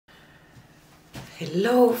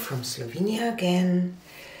Hello from Slovenia again.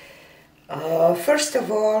 First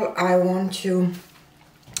of all, I want to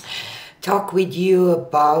talk with you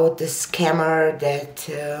about the scammer that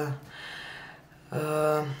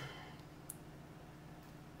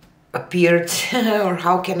appeared, or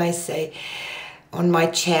how can I say, on my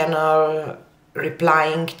channel,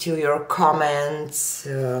 replying to your comments,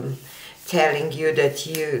 telling you that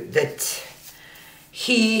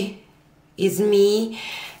he is me,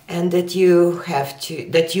 and that you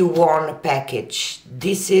won a package.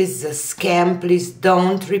 This is a scam. Please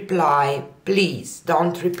don't reply. Please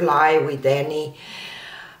don't reply with any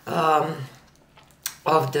of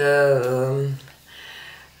the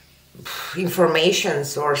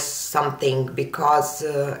informations or something, because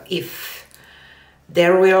if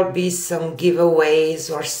there will be some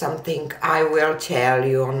giveaways or something, I will tell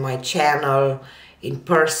you on my channel in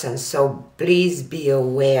person. So please be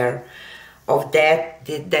aware of that.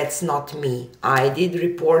 That's not me. I did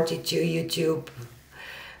report it to YouTube,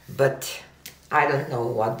 but I don't know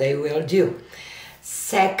what they will do.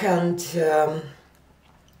 Second,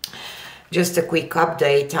 just a quick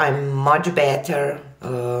update. I'm much better.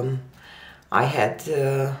 I had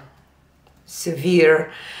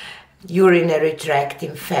severe urinary tract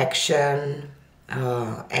infection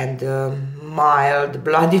and mild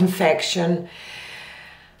blood infection,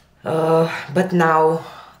 but now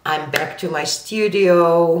I'm back to my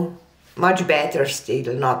studio, much better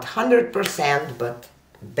still, not 100%, but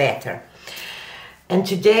better. And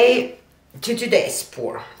today's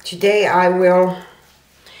pour. Today I will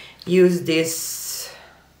use this,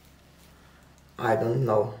 I don't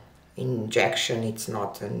know, injection. It's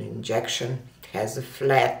not an injection, it has a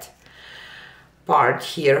flat part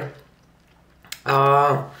here.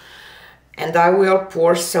 And I will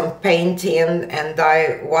pour some paint in, and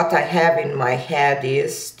what I have in my head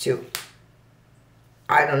is to,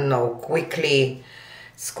 I don't know, quickly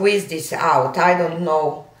squeeze this out. I don't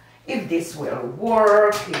know if this will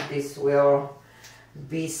work, if this will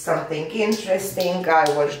be something interesting. I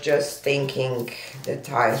was just thinking that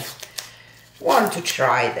I want to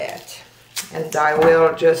try that. And I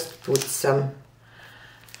will just put some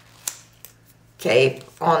tape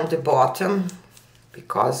on the bottom,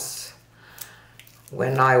 because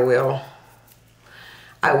when I will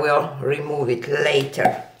remove it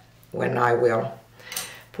later when I will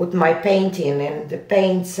put my paint in. And the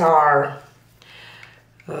paints are,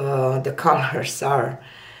 the colors are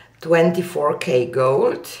 24K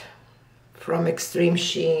gold from Extreme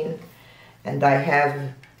Sheen, and I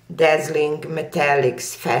have Dazzling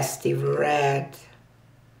Metallics Festive Red,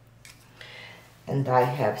 and I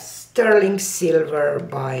have Sterling Silver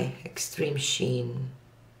by Extreme Sheen,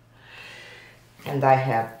 and I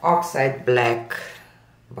have Oxide Black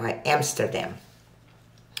by Amsterdam.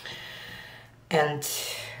 And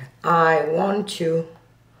I want to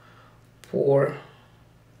pour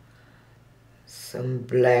some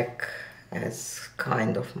black as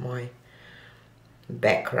kind of my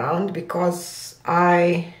background, because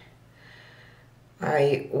I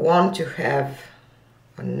want to have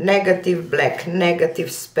a negative black,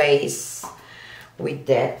 negative space with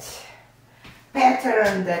that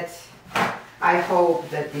pattern that I hope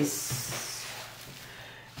that this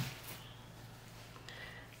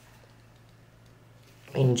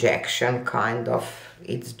injection kind of,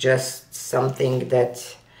 it's just something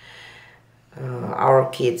that our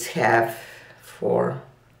kids have for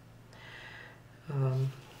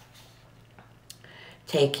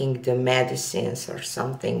taking the medicines or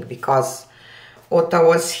something, because Ota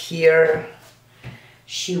was here,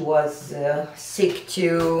 she was sick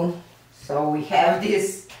too, so we have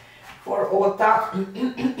this for Ota,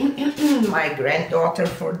 my granddaughter.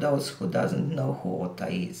 For those who doesn't know who Ota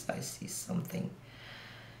is, I see something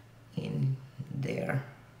in there.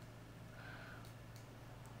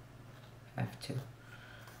 I have to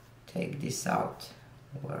take this out.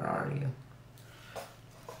 Where are you?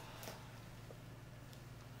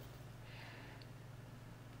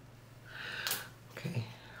 Okay,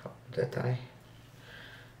 hope that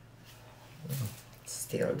it's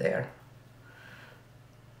still there.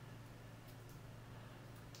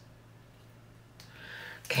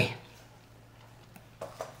 Okay,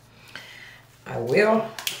 I will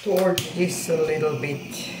torch this a little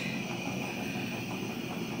bit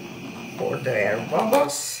for the air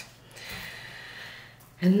bubbles,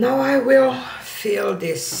 and now I will fill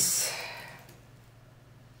this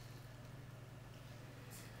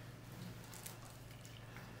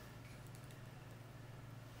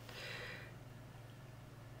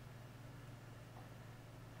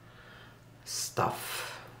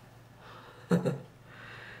stuff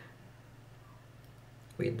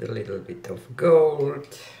with a little bit of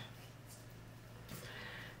gold.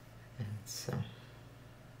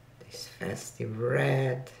 Festive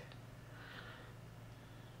red.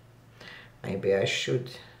 Maybe I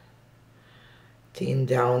should thin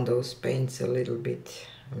down those paints a little bit.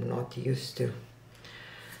 I'm not used to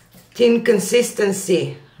thin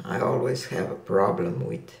consistency. I always have a problem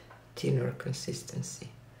with thinner consistency.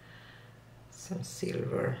 Some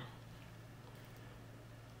silver.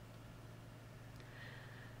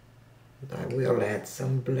 And I will add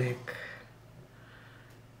some black.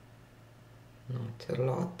 Not a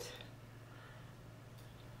lot,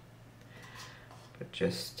 but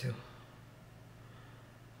just to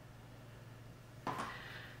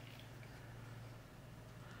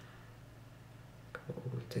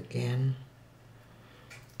gold again.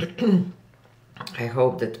 I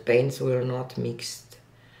hope that paints will not mix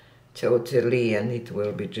totally and it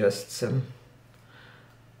will be just some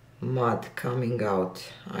mud coming out.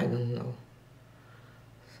 I don't know.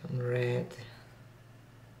 Some red.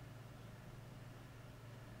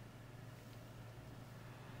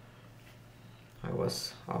 I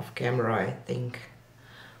was off camera, I think.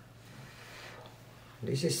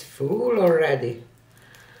 This is full already.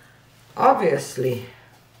 Obviously.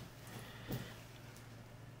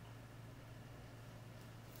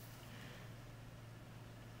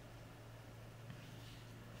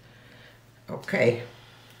 Okay.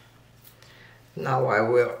 Now I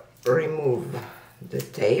will remove the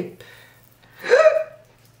tape.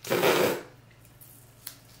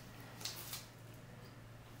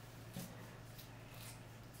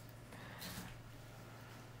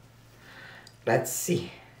 Let's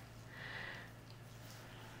see.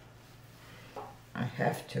 I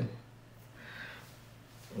have to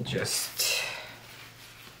just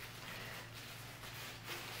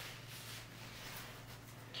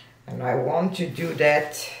and I want to do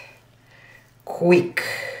that quick,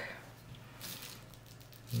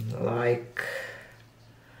 like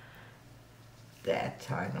that.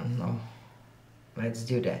 I don't know. Let's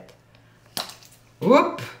do that.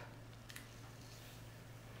 Whoop!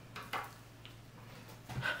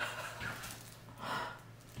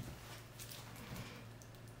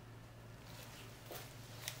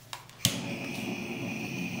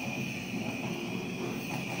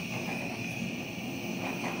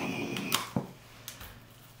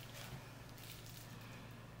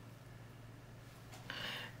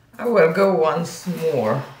 I will go once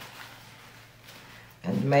more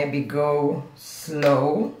and maybe go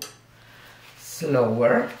slower,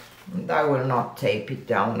 and I will not tape it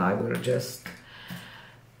down. I will just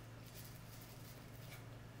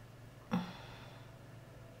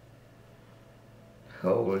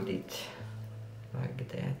hold it like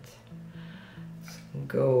that. Some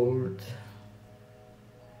gold,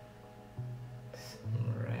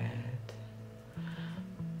 some red.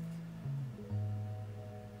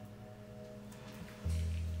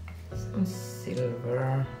 Some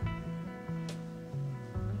silver.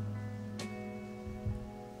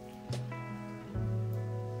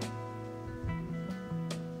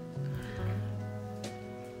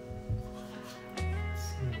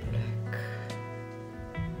 Some black.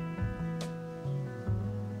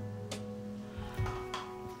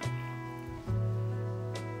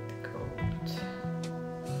 Gold.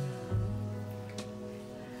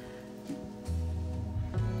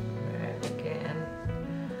 Red again.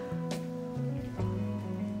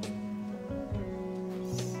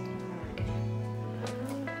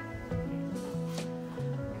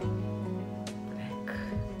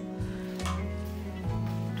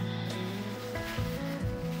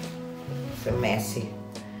 It's a messy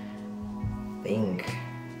thing.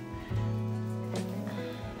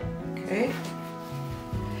 Okay.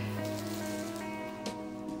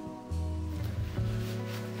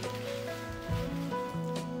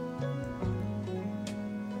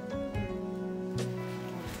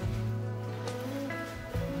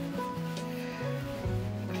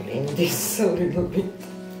 Clean this a little bit.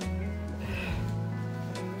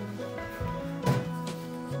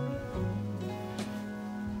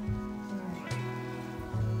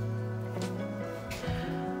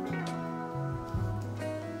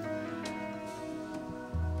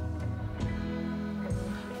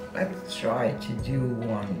 Let's try to do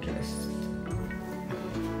one just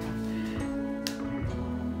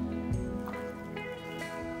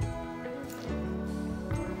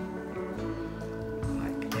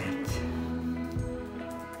like that.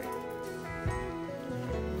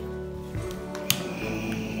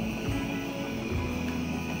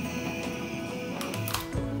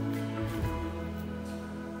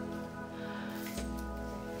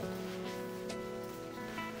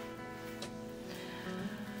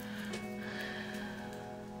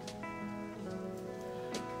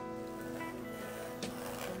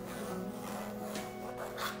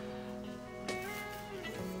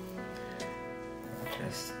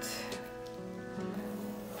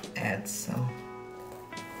 add some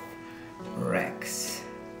racks.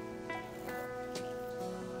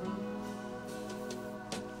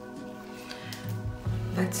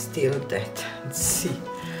 Let's steal that and see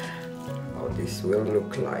how this will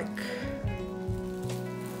look like.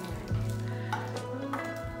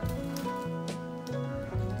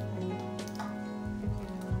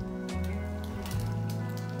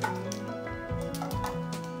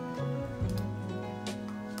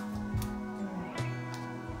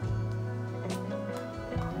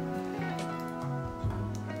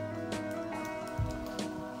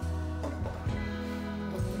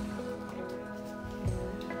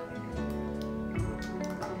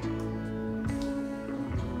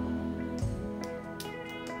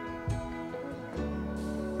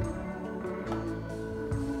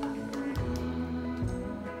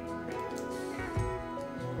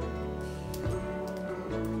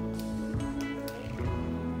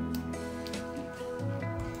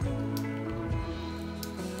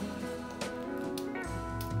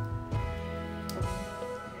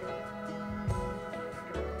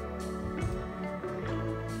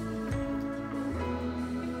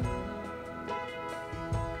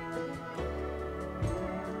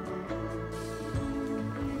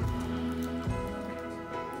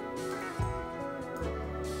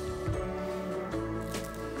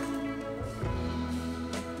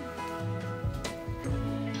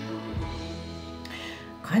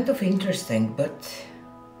 Kind of interesting, but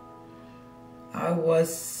I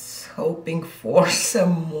was hoping for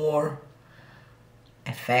some more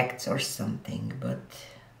effects or something, but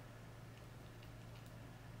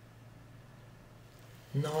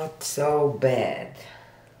not so bad.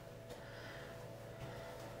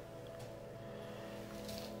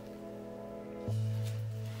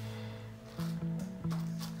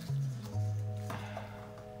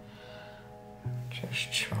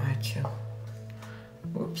 Just try to,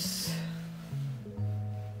 oops.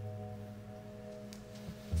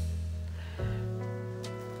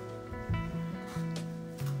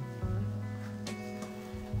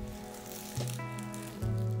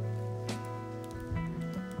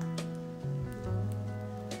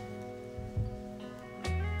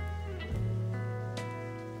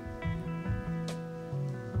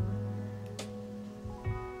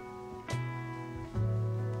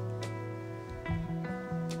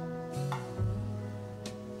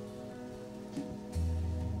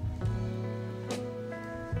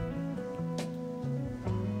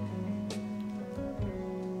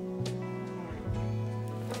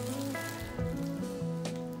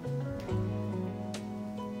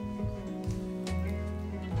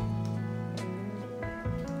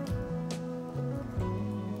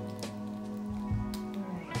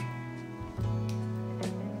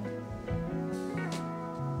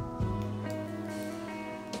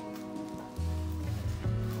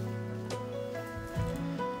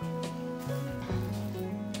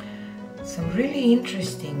 Some really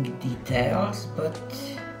interesting details, but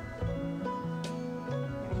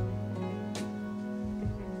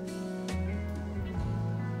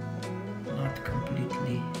not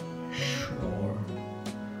completely sure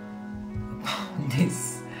about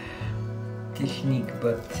this technique.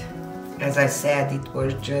 But as I said, it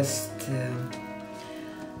was just an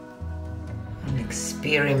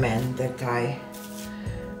experiment that I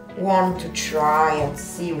want to try and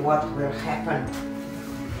see what will happen.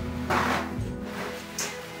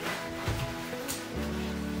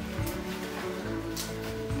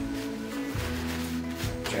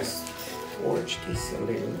 Just forge this a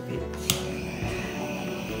little bit.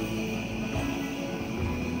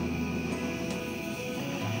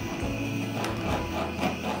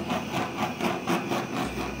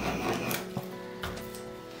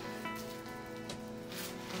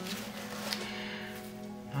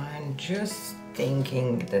 I'm just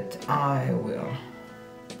thinking that I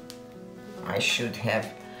should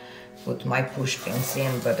have put my push pins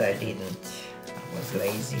in, but I didn't. I was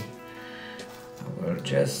lazy. I will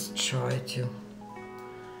just try to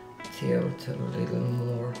tilt a little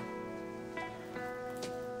more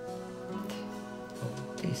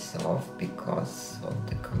of this off because of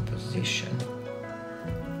the composition.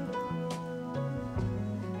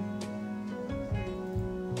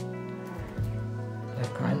 I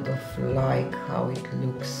kind of like how it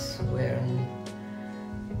looks when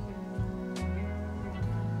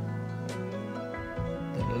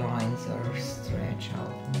the lines are stretched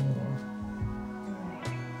out more.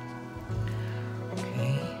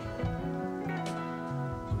 Okay.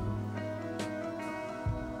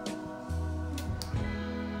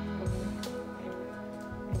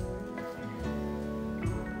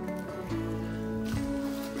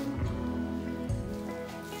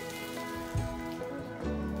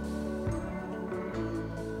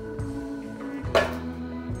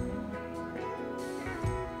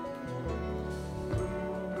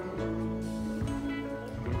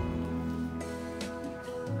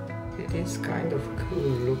 It is kind of cool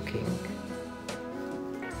looking.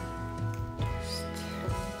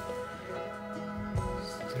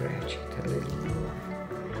 Just stretch it a little more.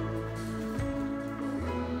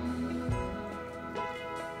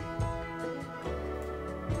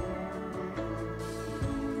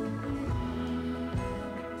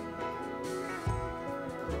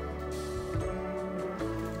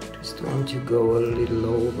 Just want to go a little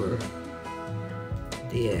over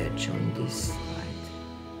the edge on this side.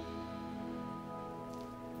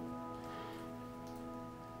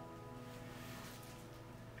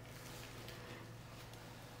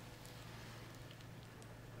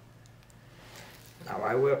 Now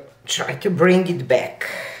I will try to bring it back.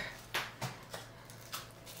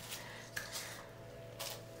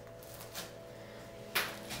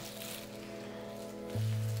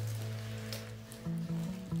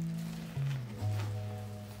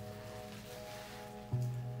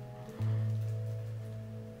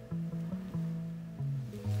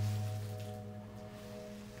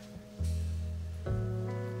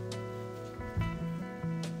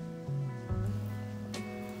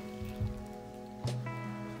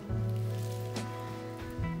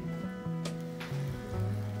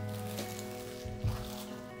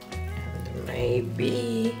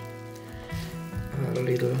 Maybe a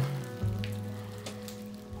little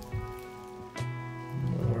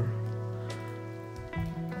more.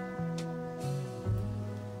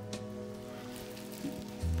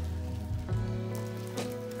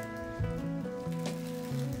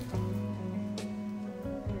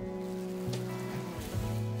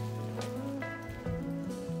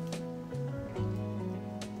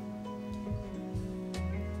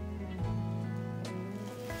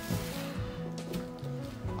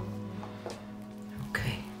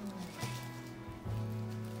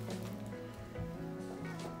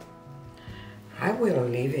 I will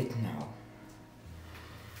leave it now.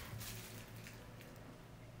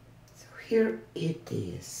 So here it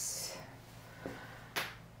is.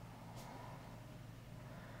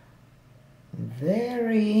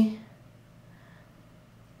 Very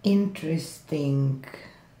interesting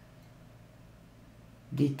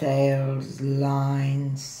details,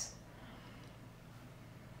 lines,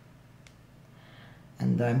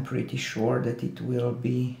 and I'm pretty sure that it will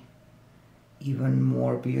be even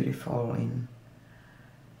more beautiful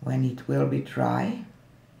when it will be dry.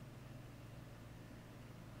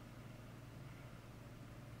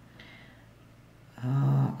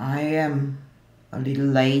 I am a little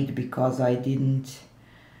late because I didn't,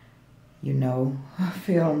 you know,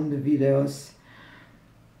 film the videos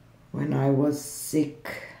when I was sick.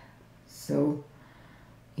 So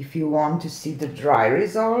if you want to see the dry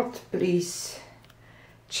result, please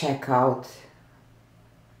check out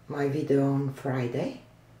my video on Friday.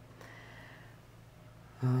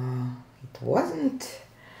 It wasn't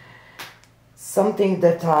something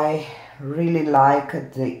that I really like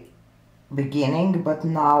at the beginning, but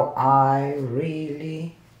now I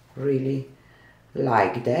really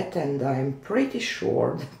like that, and I'm pretty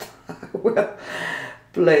sure that I will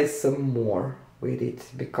play some more with it,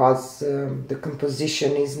 because the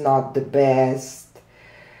composition is not the best.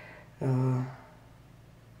 You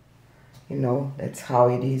know, that's how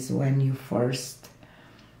it is when you first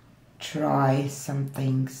try some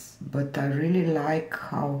things, but I really like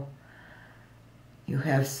how you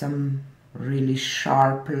have some really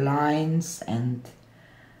sharp lines and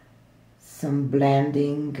some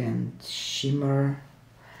blending and shimmer.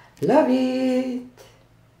 Love it!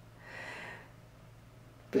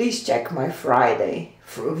 Please check my Friday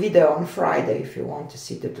video on Friday if you want to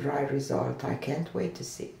see the dry result. I can't wait to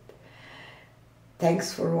see it.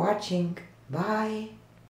 Thanks for watching. Bye!